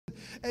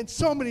And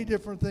so many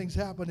different things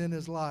happened in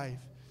his life.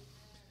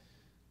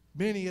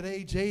 Benny, at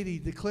age 80,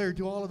 declared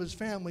to all of his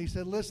family, he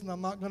said, listen,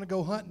 I'm not going to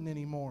go hunting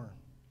anymore.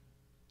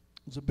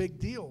 It was a big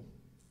deal.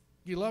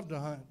 He loved to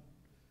hunt.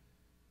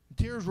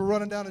 Tears were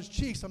running down his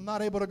cheeks. I'm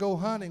not able to go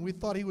hunting. We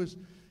thought he was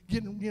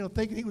getting,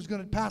 thinking he was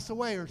going to pass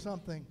away or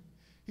something.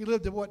 He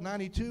lived at,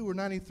 92 or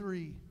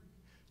 93?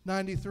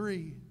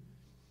 93.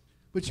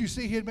 But you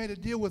see, he had made a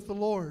deal with the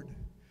Lord.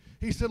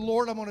 He said,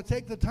 Lord, I'm going to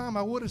take the time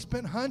I would have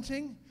spent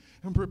hunting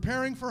and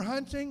preparing for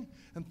hunting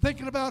and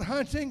thinking about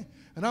hunting,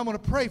 and I'm going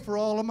to pray for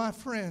all of my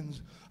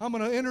friends. I'm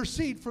going to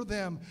intercede for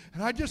them.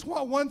 And I just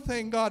want one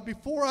thing, God,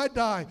 before I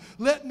die,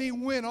 let me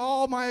win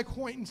all my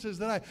acquaintances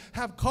that I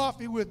have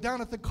coffee with down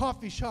at the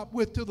coffee shop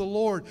with to the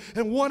Lord.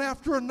 And one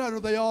after another,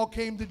 they all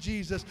came to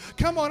Jesus.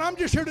 Come on, I'm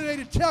just here today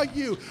to tell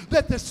you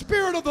that the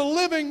Spirit of the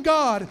living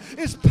God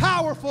is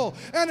powerful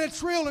and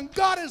it's real. And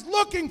God is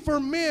looking for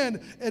men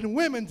and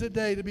women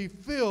today to be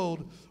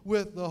filled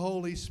with the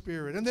Holy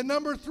Spirit. And then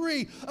number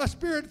 3, a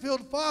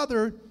Spirit-filled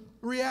father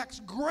reacts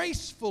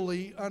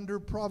gracefully under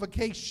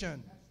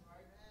provocation.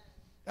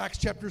 Acts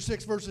chapter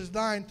 6, verses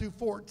 9 through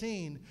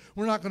 14.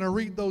 We're not going to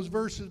read those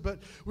verses, but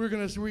we're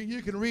going to read.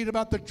 You can read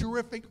about the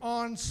terrific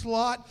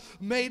onslaught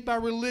made by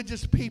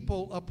religious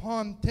people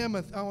upon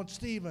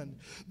Stephen.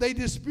 They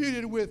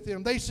disputed with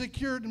him. They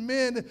secured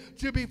men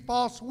to be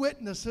false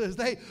witnesses.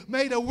 They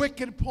made a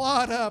wicked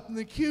plot up and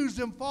accused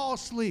him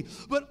falsely.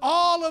 But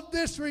all of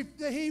this,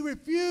 he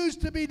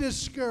refused to be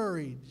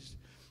discouraged.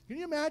 Can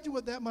you imagine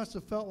what that must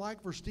have felt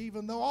like for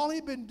Stephen? Though all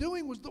he'd been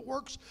doing was the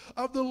works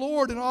of the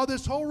Lord, and all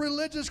this whole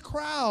religious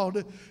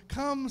crowd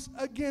comes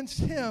against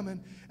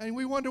him. And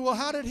we wonder, well,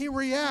 how did he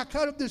react?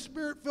 How did this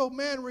Spirit-filled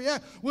man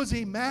react? Was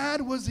he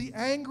mad? Was he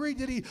angry?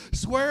 Did he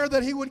swear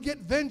that he would get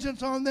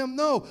vengeance on them?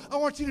 No. I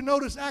want you to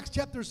notice Acts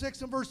chapter 6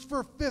 and verse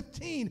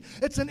 15.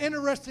 It's an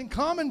interesting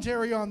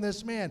commentary on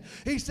this man.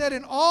 He said,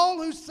 and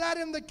all who sat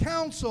in the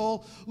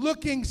council,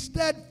 looking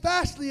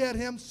steadfastly at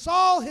him,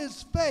 saw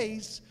his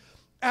face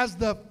as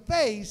the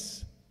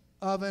face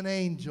of an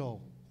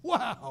angel.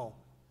 Wow.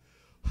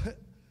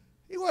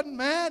 He wasn't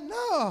mad,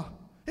 no.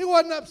 He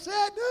wasn't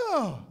upset,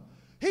 no.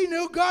 He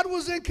knew God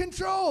was in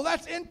control.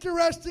 That's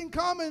interesting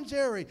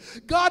commentary.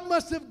 God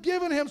must have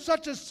given him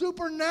such a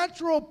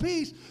supernatural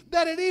peace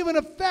that it even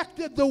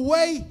affected the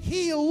way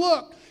he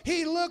looked.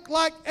 He looked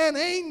like an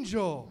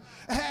angel.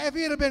 If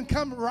he had been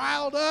come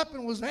riled up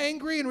and was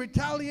angry and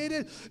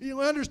retaliated,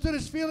 understood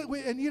his feelings,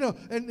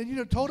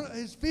 told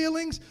his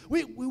feelings,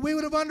 we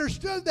would have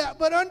understood that.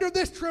 But under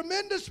this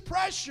tremendous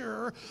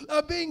pressure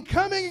of being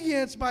coming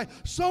against by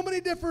so many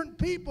different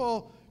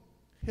people,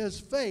 his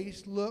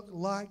face looked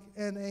like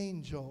an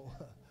angel.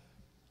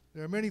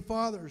 There are many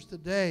fathers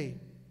today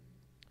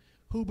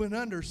who've been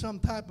under some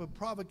type of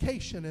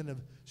provocation and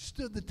have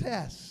stood the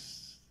test.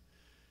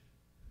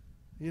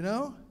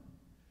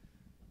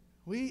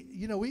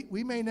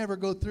 We may never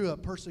go through a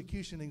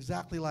persecution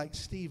exactly like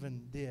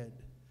Stephen did.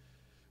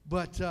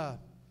 But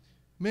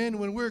men,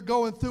 when we're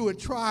going through a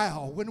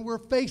trial, when we're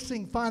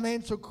facing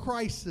financial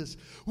crisis,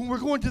 when we're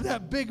going to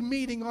that big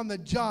meeting on the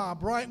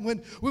job, right?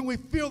 When we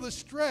feel the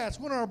stress,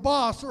 when our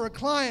boss or a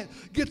client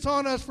gets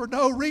on us for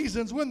no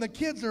reasons, when the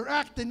kids are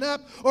acting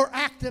up or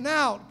acting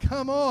out,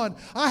 come on.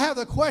 I have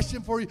the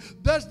question for you.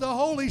 Does the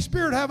Holy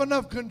Spirit have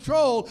enough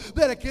control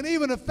that it can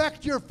even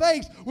affect your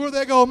face where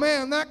they go,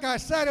 man, that guy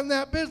sat in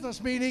that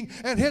business meeting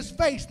and his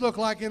face looked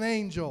like an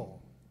angel?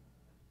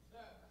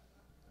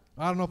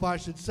 I don't know if I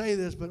should say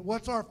this, but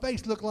what's our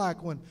face look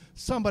like when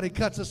somebody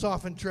cuts us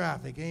off in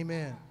traffic?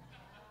 Amen.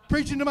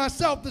 Preaching to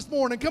myself this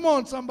morning. Come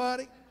on,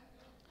 somebody.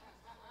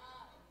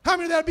 How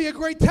many of that'd be a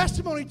great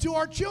testimony to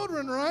our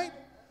children, right?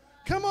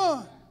 Come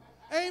on.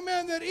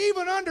 Amen. That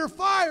even under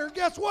fire,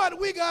 guess what?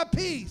 We got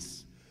peace.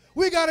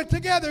 We got it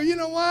together. You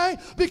know why?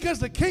 Because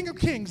the King of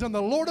Kings and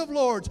the Lord of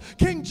Lords,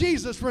 King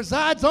Jesus,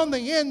 resides on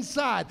the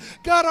inside.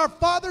 God our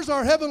Father's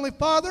our Heavenly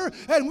Father,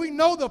 and we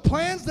know the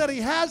plans that He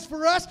has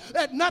for us,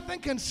 that nothing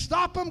can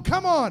stop Him.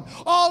 Come on.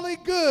 All the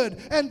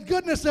good and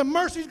goodness and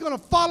mercy is going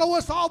to follow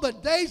us all the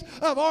days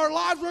of our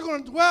lives. We're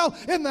going to dwell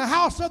in the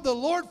house of the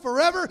Lord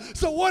forever.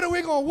 So what are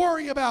we going to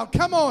worry about?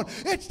 Come on.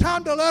 It's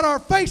time to let our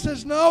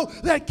faces know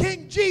that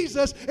King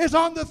Jesus is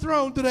on the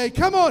throne today.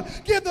 Come on.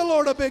 Give the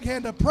Lord a big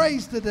hand of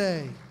praise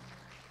today.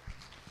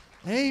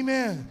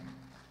 Amen.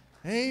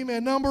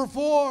 Amen. Number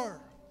 4,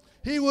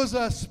 he was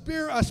a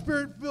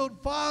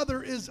spirit-filled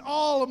father is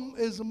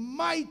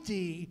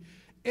mighty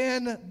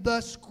in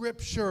the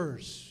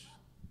Scriptures.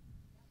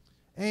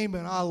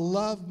 Amen. I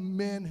love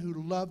men who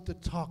love to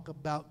talk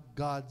about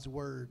God's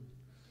Word.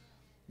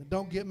 And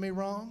don't get me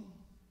wrong.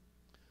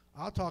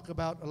 I'll talk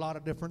about a lot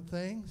of different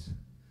things,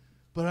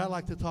 but I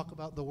like to talk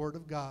about the Word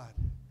of God.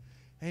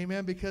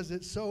 Amen. Because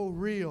it's so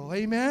real.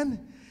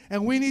 Amen.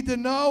 And we need to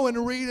know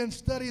and read and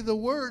study the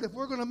Word if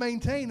we're going to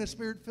maintain a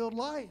Spirit-filled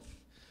life.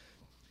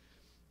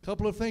 A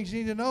couple of things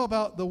you need to know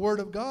about the Word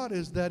of God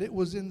is that it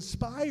was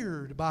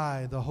inspired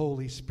by the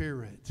Holy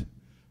Spirit.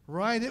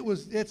 Right?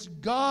 It's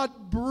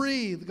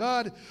God-breathed.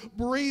 God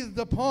breathed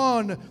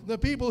upon the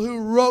people who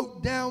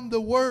wrote down the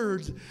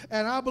words.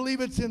 And I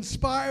believe it's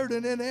inspired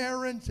and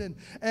inerrant.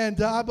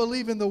 And I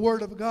believe in the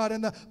Word of God.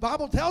 And the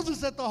Bible tells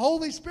us that the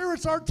Holy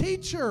Spirit's our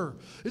teacher.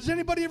 Has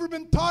anybody ever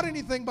been taught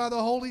anything by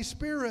the Holy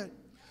Spirit?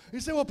 You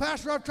say, well,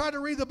 Pastor, I've tried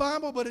to read the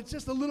Bible, but it's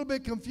just a little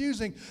bit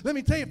confusing. Let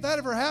me tell you, if that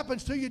ever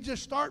happens to you,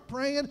 just start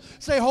praying.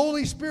 Say,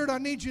 Holy Spirit, I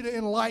need you to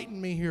enlighten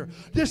me here.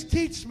 Just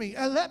teach me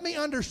and let me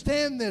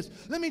understand this.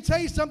 Let me tell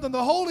you something.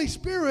 The Holy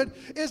Spirit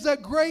is a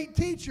great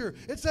teacher.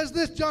 It says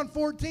this, John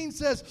 14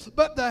 says,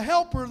 but the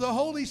Helper, the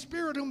Holy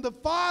Spirit, whom the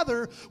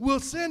Father will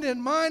send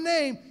in my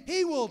name,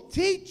 he will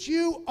teach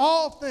you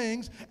all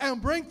things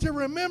and bring to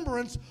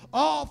remembrance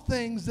all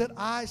things that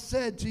I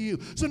said to you.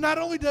 So not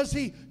only does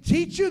he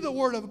teach you the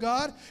Word of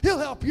God, he'll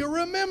help you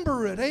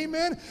remember it.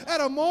 Amen.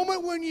 At a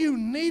moment when you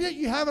need it,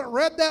 you haven't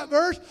read that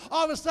verse,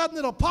 all of a sudden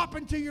it'll pop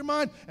into your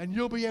mind and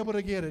you'll be able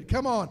to get it.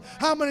 Come on.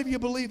 How many of you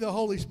believe the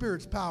Holy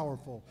Spirit's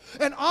powerful?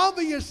 And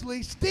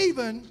obviously,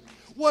 Stephen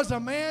was a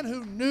man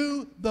who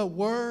knew the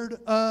Word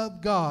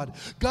of God.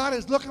 God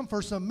is looking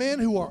for some men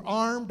who are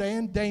armed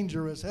and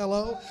dangerous.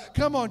 Hello?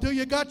 Come on. Do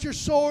you got your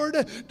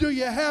sword? Do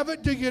you have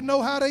it? Do you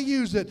know how to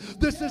use it?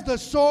 This is the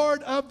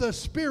sword of the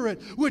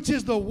Spirit, which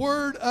is the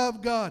Word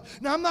of God.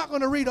 Now, I'm not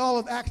going to read all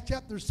of Acts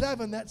chapter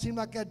 7. That seemed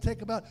like I'd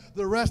take about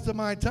the rest of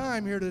my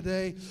time here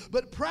today.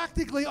 But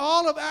practically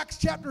all of Acts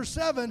chapter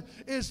 7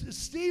 is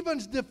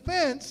Stephen's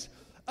defense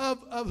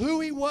of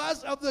who he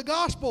was, of the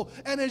gospel.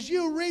 And as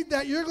you read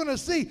that, you're going to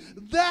see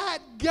that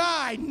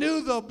guy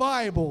knew the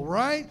Bible,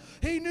 right?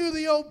 He knew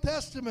the Old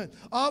Testament.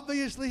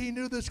 Obviously, he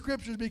knew the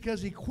Scriptures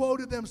because he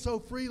quoted them so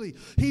freely.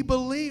 He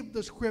believed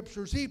the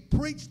Scriptures. He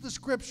preached the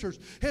Scriptures.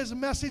 His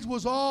message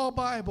was all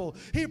Bible.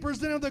 He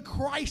presented the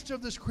Christ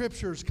of the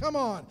Scriptures. Come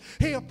on.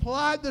 He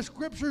applied the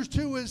Scriptures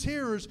to his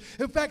hearers.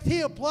 In fact,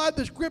 he applied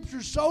the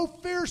Scriptures so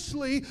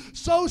fiercely,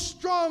 so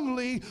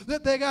strongly,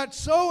 that they got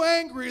so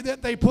angry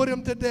that they put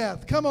him to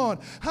death. Come on.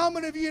 How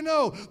many of you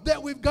know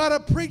that we've got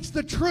to preach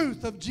the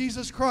truth of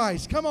Jesus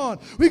Christ? Come on.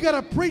 We've got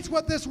to preach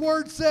what this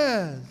Word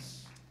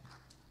says.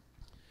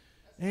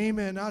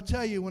 Amen. I'll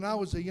tell you, when I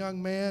was a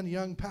young man,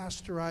 young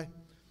pastor, I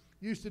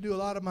used to do a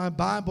lot of my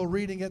Bible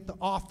reading at the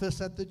office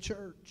at the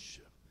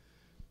church.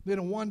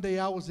 Then one day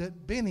I was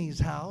at Benny's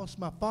house,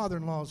 my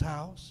father-in-law's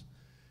house,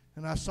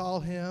 and I saw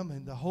him,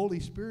 and the Holy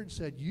Spirit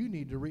said, you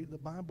need to read the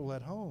Bible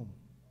at home.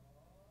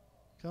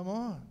 Come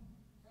on.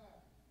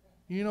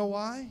 You know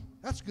why?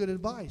 That's good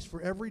advice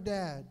for every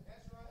dad.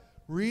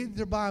 Read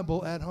the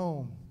Bible at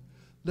home.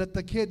 Let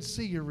the kids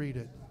see you read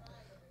it.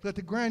 Let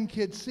the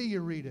grandkids see you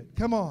read it.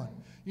 Come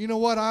on. You know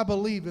what? I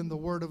believe in the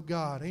Word of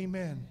God.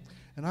 Amen.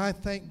 And I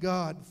thank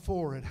God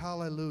for it.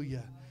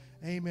 Hallelujah.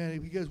 Amen.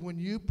 Because when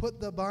you put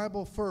the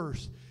Bible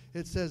first,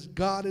 it says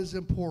God is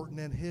important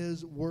and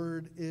His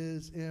Word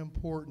is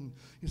important.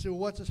 You say, well,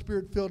 what's a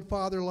Spirit-filled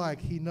father like?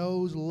 He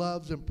knows,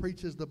 loves, and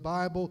preaches the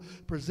Bible,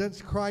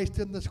 presents Christ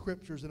in the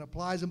Scriptures, and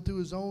applies them to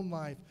his own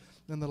life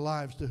and the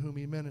lives to whom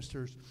he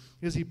ministers.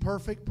 Is he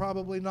perfect?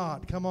 Probably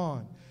not. Come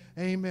on.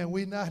 Amen.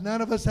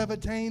 None of us have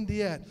attained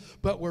yet,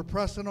 but we're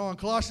pressing on.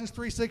 Colossians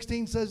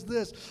 3:16 says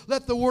this,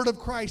 let the word of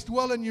Christ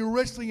dwell in you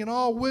richly in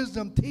all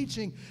wisdom,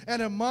 teaching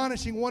and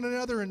admonishing one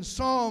another in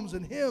psalms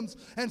and hymns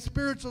and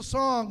spiritual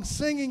songs,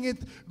 singing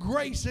it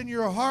grace in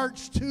your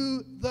hearts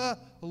to the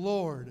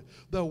Lord.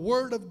 The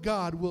Word of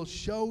God will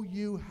show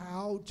you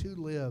how to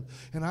live.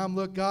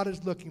 And God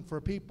is looking for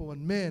people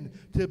and men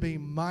to be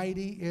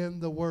mighty in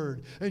the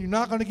Word. And you're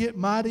not going to get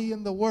mighty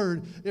in the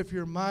Word if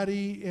you're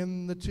mighty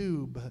in the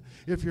tube,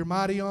 if you're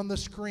mighty on the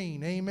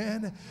screen.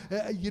 Amen?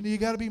 You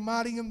got to be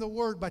mighty in the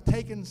Word by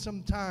taking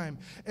some time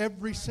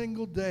every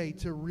single day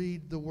to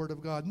read the Word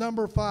of God.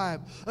 Number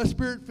 5, a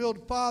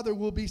Spirit-filled father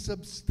will be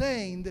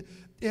sustained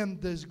in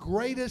this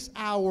greatest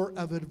hour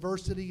of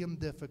adversity and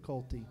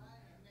difficulty.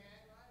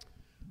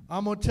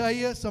 I'm going to tell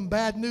you some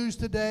bad news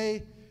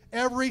today.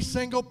 Every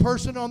single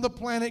person on the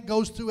planet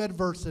goes through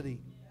adversity.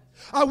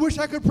 I wish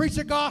I could preach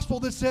a gospel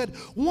that said,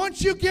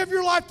 once you give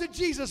your life to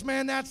Jesus,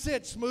 man, that's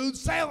it. Smooth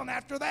sailing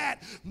after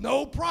that.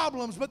 No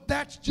problems. But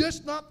that's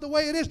just not the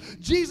way it is.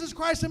 Jesus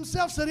Christ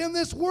himself said, in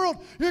this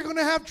world, you're going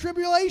to have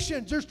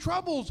tribulations. There's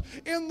troubles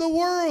in the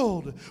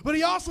world. But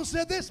he also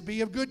said this, be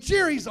of good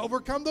cheer. He's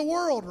overcome the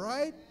world,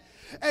 right?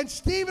 And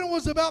Stephen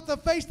was about to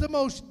face the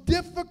most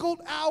difficult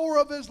hour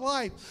of his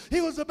life.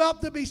 He was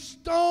about to be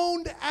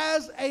stoned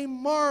as a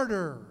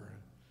martyr.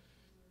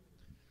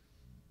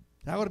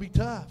 That would be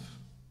tough.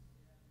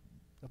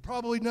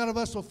 Probably none of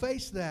us will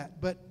face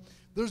that, but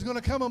there's going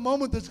to come a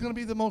moment that's going to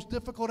be the most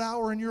difficult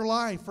hour in your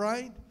life,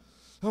 right?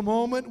 A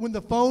moment when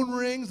the phone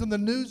rings and the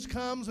news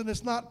comes and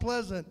it's not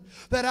pleasant.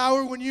 That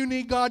hour when you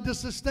need God to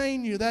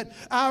sustain you. That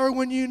hour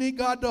when you need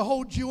God to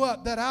hold you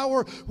up. That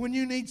hour when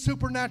you need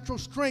supernatural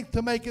strength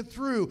to make it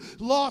through.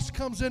 Loss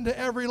comes into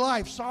every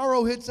life.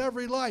 Sorrow hits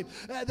every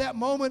life. That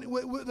moment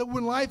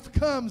when life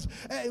comes,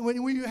 when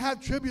you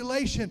have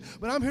tribulation.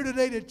 But I'm here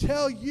today to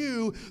tell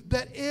you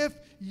that if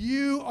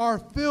you are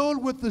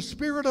filled with the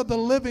Spirit of the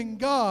living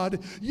God,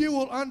 you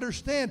will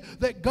understand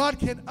that God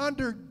can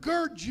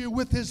undergird you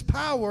with His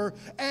power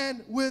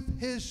and with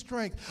His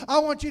strength. I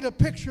want you to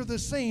picture the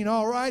scene,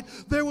 all right?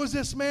 There was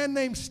this man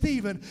named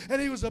Stephen,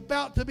 and he was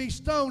about to be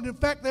stoned. In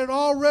fact, they'd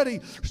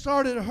already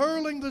started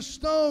hurling the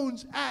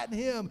stones at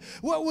him.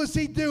 What was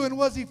he doing?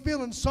 Was he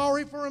feeling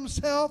sorry for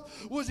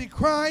himself? Was he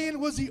crying?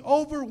 Was he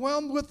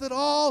overwhelmed with it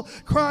all,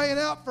 crying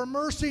out for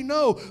mercy?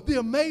 No. The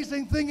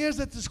amazing thing is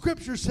that the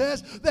Scripture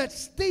says that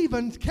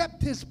Stephen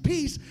kept his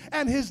peace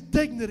and his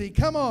dignity.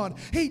 Come on.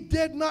 He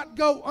did not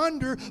go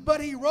under,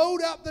 but he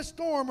rode out the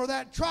storm or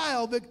that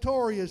trial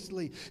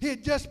victoriously. He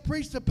had just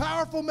preached a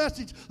powerful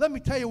message. Let me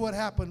tell you what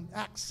happened.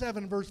 Acts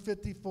 7, verse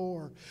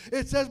 54.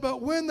 It says,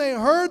 but when they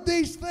heard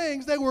these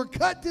things, they were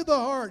cut to the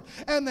heart,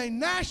 and they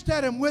gnashed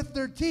at him with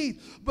their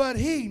teeth. But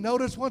he,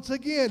 notice once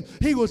again,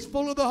 he was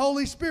full of the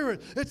Holy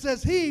Spirit. It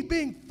says he,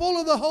 being full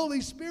of the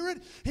Holy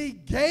Spirit, he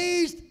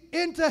gazed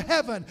into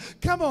heaven.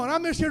 Come on,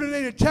 I'm just here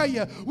today to tell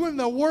you, when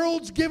the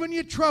world's giving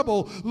you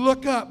trouble,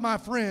 look up, my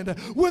friend.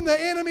 When the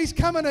enemy's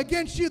coming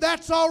against you,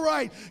 that's all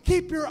right.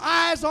 Keep your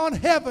eyes on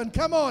heaven.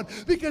 Come on,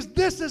 because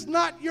this is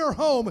not your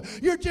home.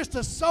 You're just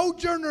a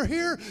sojourner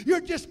here.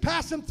 You're just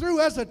passing through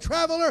as a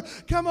traveler.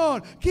 Come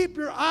on, keep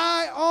your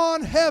eye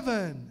on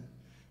heaven.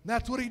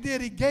 That's what he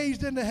did. He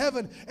gazed into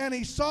heaven, and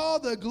he saw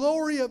the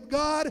glory of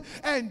God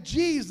and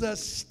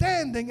Jesus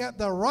standing at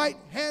the right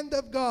hand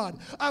of God.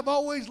 I've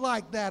always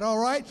liked that, all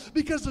right?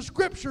 Because the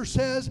Scripture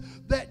says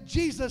that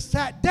Jesus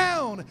sat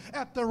down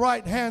at the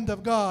right hand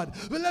of God.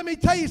 But let me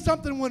tell you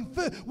something.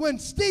 When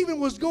Stephen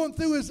was going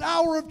through his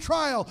hour of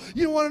trial,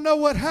 you want to know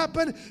what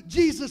happened?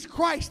 Jesus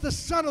Christ, the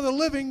Son of the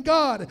living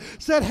God,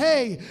 said,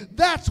 hey,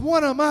 that's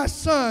one of my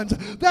sons.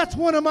 That's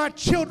one of my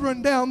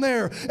children down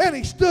there. And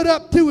he stood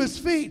up to his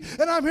feet.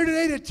 And I'm here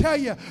today to tell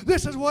you,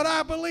 this is what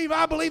I believe.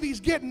 I believe he's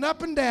getting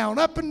up and down,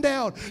 up and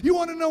down. You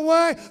want to know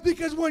why?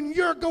 Because when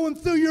you're going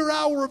through your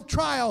hour of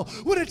trial,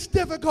 when it's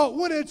difficult,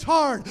 when it's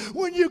hard,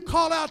 when you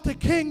call out to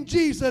King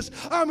Jesus,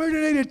 I'm here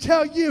today to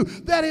tell you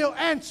that he'll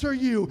answer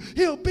you.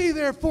 He'll be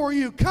there for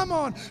you. Come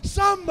on,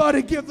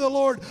 somebody give the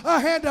Lord a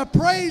hand of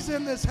praise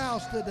in this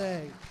house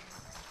today.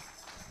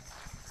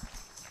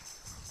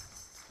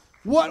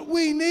 What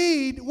we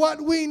need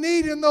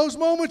in those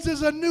moments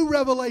is a new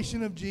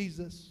revelation of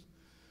Jesus.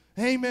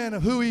 Amen,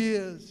 of who he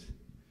is.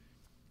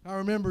 I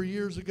remember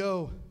years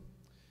ago,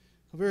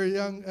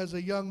 as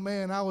a young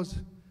man, I was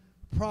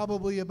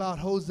probably about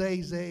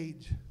Jose's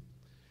age,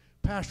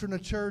 pastoring a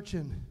church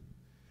in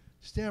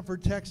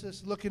Stanford,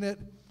 Texas, looking at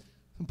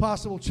some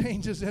possible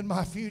changes in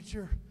my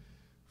future,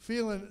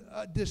 feeling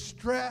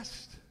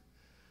distressed.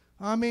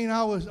 I mean,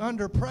 I was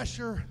under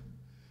pressure,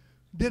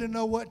 didn't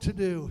know what to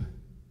do,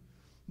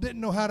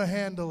 didn't know how to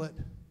handle it.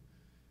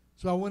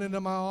 So I went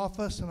into my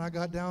office and I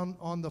got down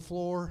on the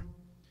floor.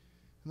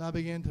 And I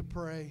began to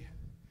pray.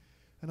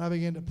 And I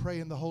began to pray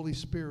in the Holy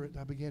Spirit.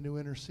 I began to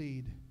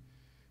intercede.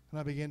 And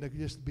I began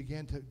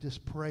to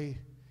just pray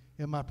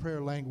in my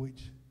prayer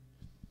language.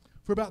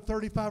 For about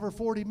 35 or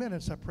 40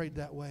 minutes, I prayed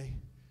that way.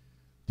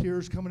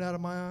 Tears coming out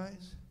of my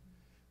eyes.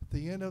 At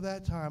the end of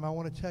that time, I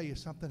want to tell you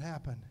something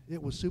happened.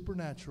 It was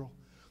supernatural.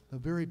 The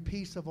very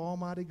peace of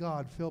Almighty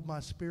God filled my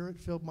spirit,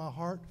 filled my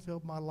heart,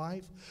 filled my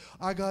life.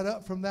 I got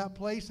up from that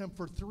place, and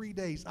for 3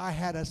 days, I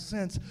had a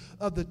sense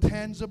of the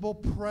tangible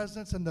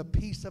presence and the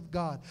peace of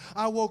God.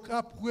 I woke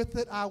up with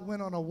it. I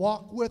went on a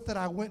walk with it.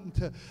 I went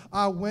to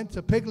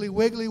Piggly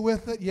Wiggly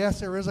with it.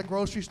 Yes, there is a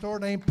grocery store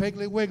named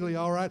Piggly Wiggly,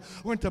 all right.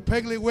 Went to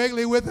Piggly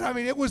Wiggly with it. I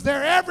mean, it was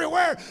there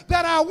everywhere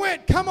that I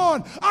went. Come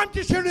on. I'm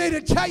just here today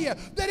to tell you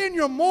that in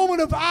your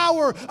moment of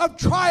hour of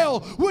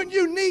trial, when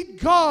you need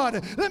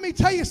God, let me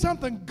tell you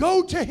something.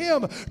 Go to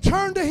him.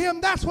 Turn to him.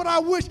 That's what I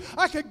wish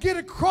I could get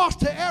across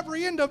to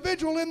every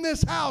individual in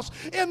this house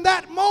in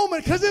that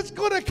moment, because it's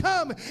going to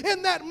come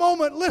in that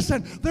moment.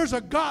 Listen, there's a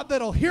God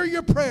that'll hear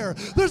your prayer.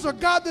 There's a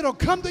God that'll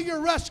come to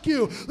your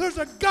rescue. There's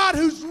a God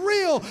who's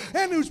real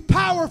and who's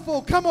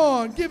powerful. Come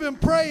on, give him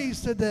praise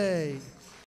today.